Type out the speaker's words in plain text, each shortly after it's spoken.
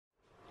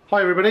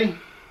Hi everybody,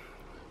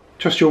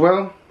 trust you're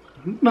well.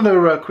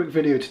 Another quick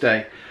video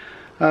today.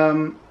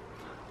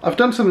 I've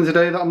done something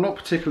today that I'm not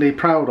particularly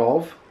proud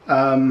of,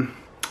 and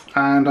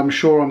I'm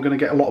sure I'm going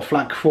to get a lot of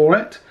flack for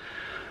it,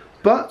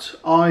 but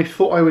I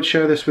thought I would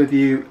share this with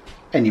you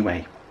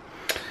anyway.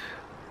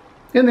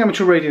 In the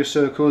amateur radio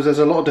circles there's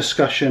a lot of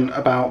discussion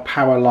about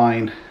power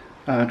line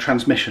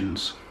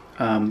transmissions,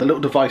 the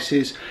little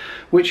devices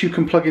which you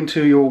can plug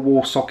into your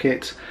wall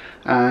socket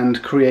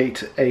and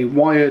create a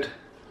wired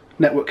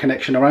network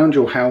connection around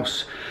your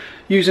house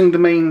using the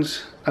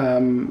mains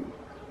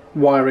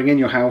wiring in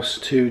your house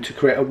to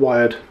create a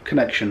wired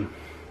connection.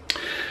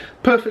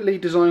 Perfectly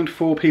designed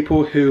for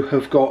people who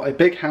have got a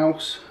big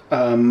house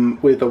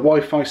with a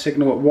Wi-Fi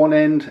signal at one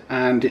end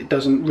and it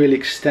doesn't really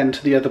extend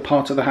to the other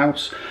part of the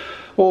house,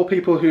 or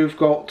people who've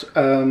got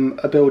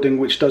a building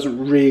which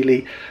doesn't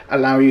really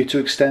allow you to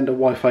extend a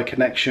Wi-Fi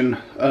connection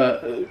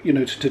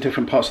to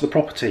different parts of the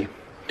property.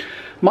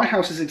 My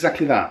house is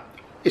exactly that.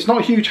 It's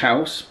not a huge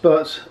house,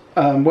 but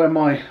where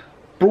my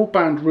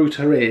broadband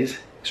router is,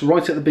 it's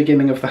right at the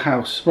beginning of the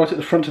house, right at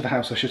the front of the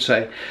house I should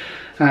say,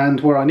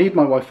 and where I need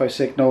my Wi-Fi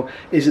signal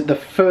is at the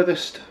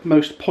furthest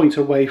most point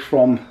away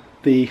from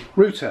the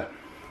router.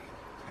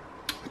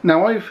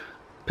 Now I've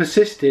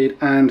persisted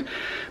and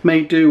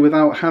made do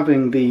without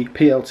having the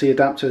PLT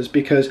adapters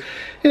because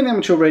in the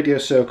amateur radio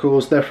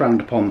circles they're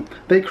frowned upon.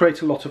 They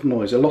create a lot of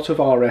noise, a lot of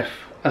RF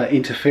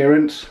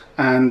interference,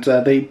 and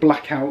they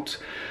black out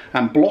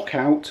and block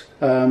out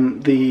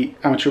the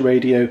amateur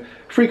radio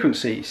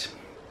frequencies.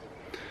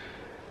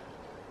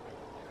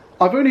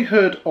 I've only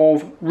heard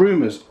of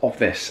rumours of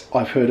this.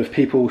 I've heard of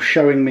people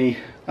showing me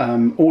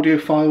audio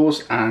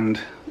files and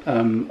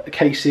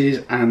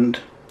cases and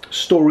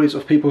stories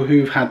of people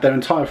who've had their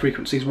entire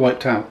frequencies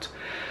wiped out,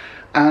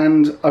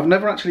 and I've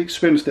never actually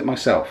experienced it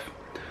myself.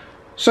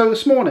 So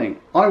this morning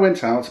I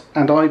went out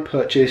and I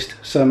purchased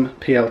some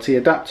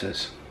PLT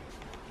adapters.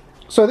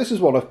 So this is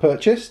what I've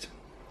purchased.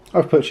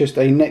 I've purchased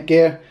a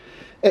Netgear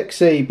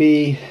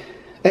XAVB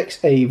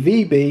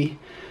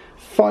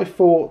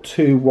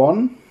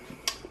 5421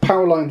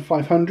 Powerline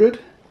 500.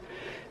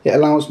 It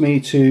allows me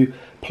to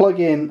plug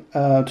in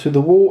to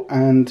the wall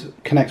and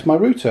connect my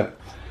router.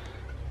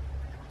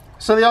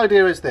 So the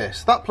idea is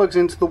this: that plugs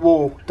into the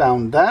wall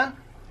down there,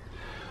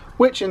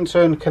 which in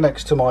turn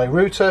connects to my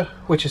router,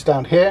 which is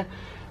down here,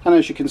 and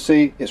as you can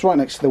see it's right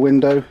next to the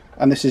window,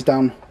 and this is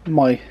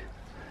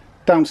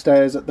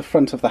downstairs at the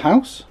front of the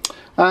house.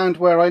 And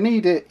where I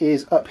need it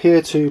is up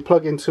here to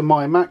plug into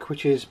my Mac,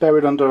 which is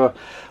buried under an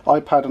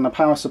iPad and a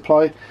power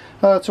supply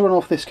to run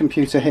off this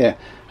computer here.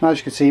 And as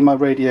you can see my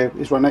radio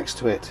is right next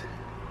to it.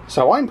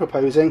 So I'm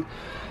proposing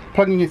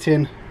plugging it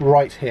in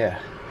right here.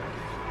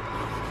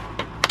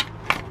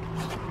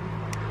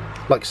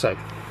 Like so.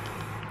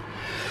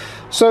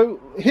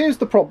 So here's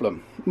the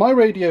problem. My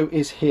radio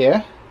is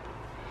here.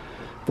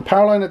 The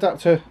power line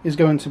adapter is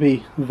going to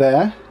be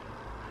there.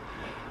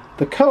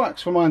 The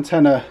coax for my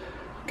antenna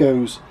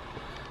goes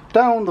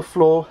down the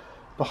floor,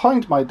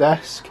 behind my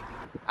desk,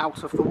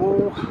 out of the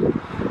wall,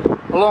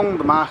 along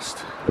the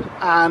mast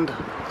and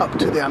up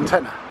to the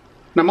antenna.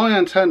 Now my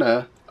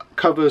antenna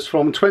covers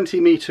from 20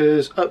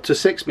 meters up to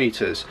 6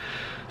 meters,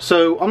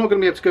 so I'm not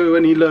going to be able to go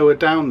any lower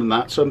down than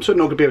that, so I'm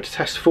certainly not going to be able to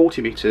test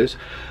 40 meters.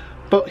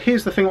 But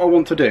here's the thing I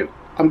want to do.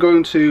 I'm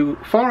going to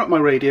fire up my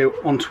radio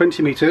on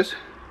 20 meters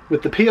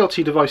with the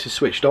PLT devices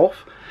switched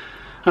off,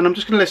 and I'm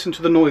just going to listen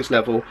to the noise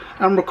level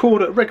and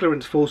record at regular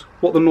intervals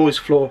what the noise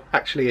floor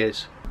actually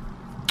is.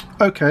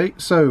 Okay,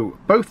 so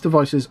both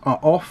devices are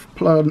off,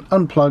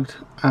 unplugged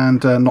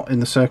and not in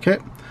the circuit.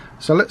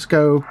 So let's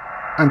go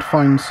and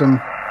find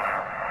some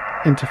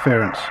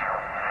interference.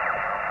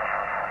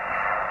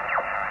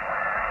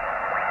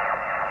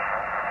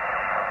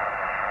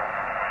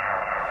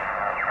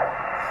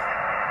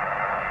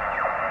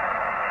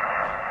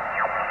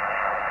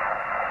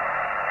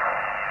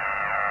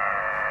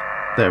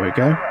 There we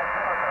go.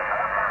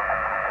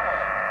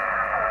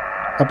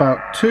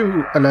 About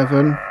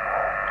 211,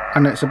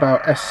 and it's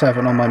about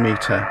S7 on my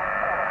meter.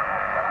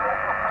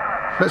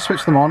 Let's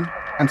switch them on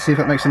and see if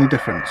it makes any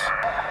difference.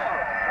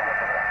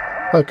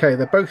 Okay,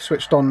 they're both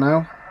switched on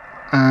now,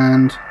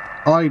 and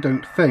I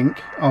don't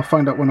think, I'll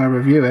find out when I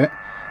review it,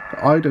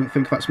 but I don't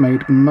think that's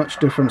made much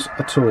difference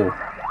at all.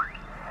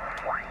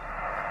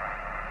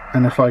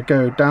 And if I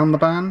go down the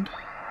band,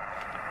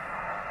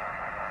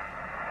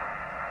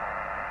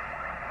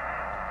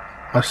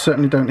 I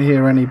certainly don't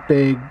hear any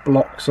big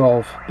blocks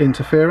of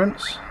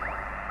interference.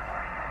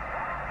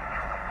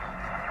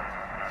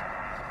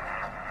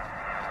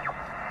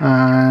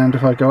 And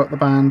if I go up the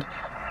band,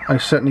 I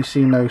certainly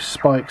see no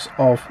spikes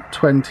of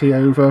 20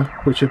 over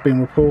which have been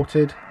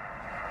reported.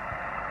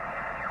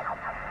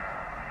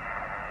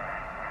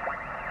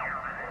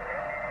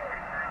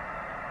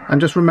 And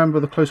just remember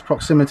the close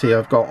proximity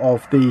I've got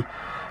of the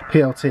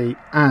PLT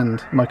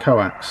and my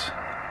coax.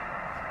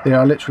 They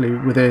are literally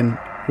within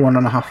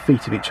 1.5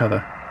 feet of each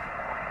other.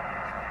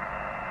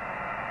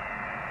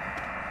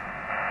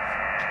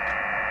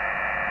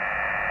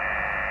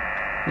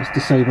 Let's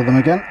disable them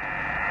again.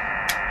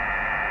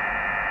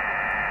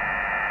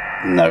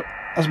 No,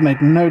 has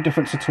made no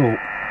difference at all.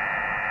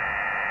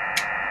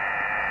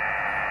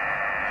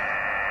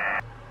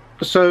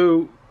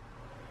 So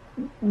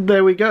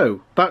there we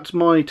go, that's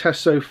my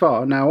test so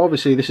far. Now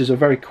obviously this is a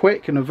very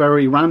quick and a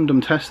very random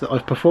test that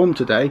I've performed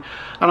today,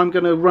 and I'm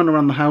going to run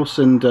around the house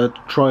and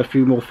try a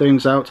few more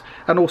things out,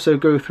 and also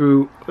go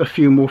through a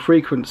few more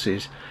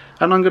frequencies,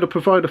 and I'm going to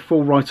provide a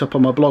full write-up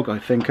on my blog, I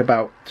think,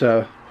 about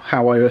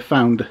how I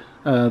found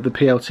the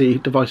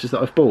PLT devices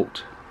that I've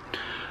bought.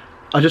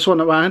 I just want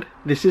to add,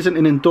 this isn't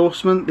an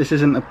endorsement, this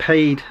isn't a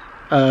paid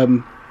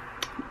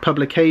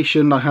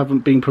publication. I haven't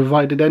been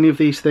provided any of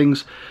these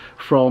things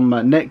from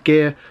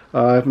Netgear.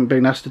 I haven't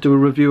been asked to do a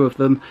review of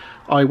them.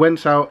 I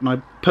went out and I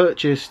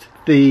purchased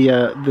the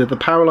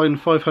Powerline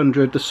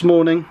 500 this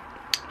morning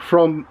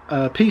from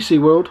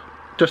PC World,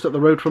 just up the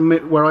road from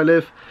where I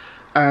live,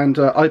 and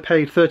I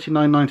paid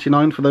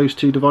 $39.99 for those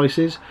two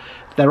devices.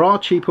 There are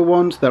cheaper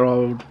ones, there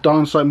are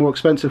darn sight more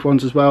expensive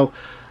ones as well,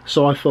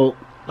 so I thought,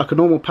 like a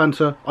normal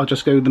punter, I'll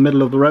just go the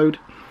middle of the road,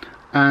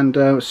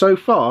 and so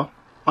far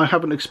I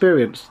haven't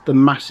experienced the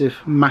massive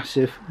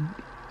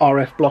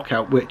RF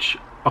blockout which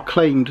are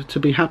claimed to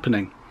be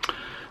happening.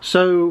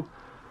 So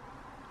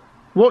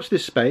watch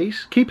this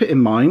space, keep it in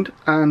mind,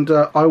 and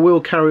I will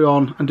carry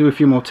on and do a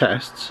few more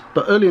tests,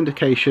 but early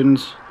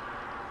indications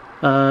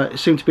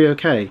seem to be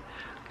okay.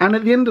 And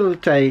at the end of the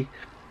day,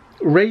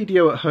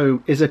 radio at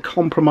home is a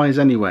compromise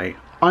anyway.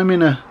 I'm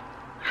in a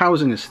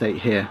housing estate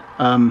here.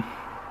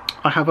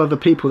 I have other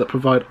people that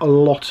provide a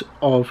lot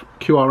of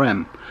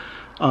QRM.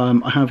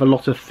 I have a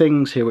lot of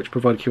things here which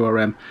provide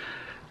QRM.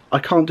 I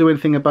can't do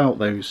anything about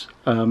those.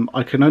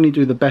 I can only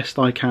do the best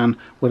I can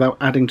without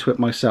adding to it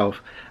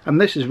myself. And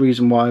this is the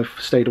reason why I've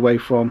stayed away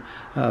from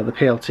the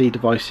PLT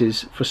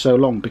devices for so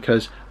long,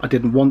 because I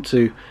didn't want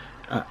to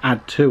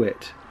add to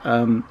it.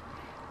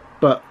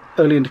 But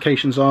early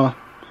indications are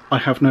I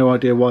have no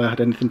idea why I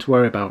had anything to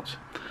worry about.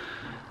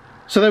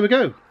 So there we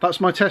go, that's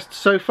my test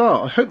so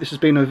far. I hope this has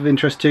been of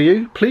interest to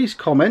you. Please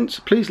comment,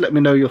 please let me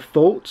know your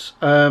thoughts.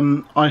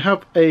 I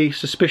have a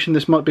suspicion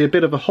this might be a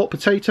bit of a hot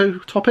potato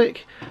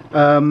topic,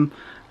 yeah,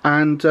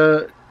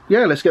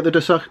 let's get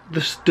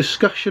the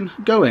discussion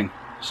going.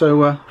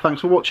 So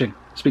thanks for watching,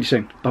 speak to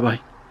you soon, bye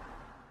bye.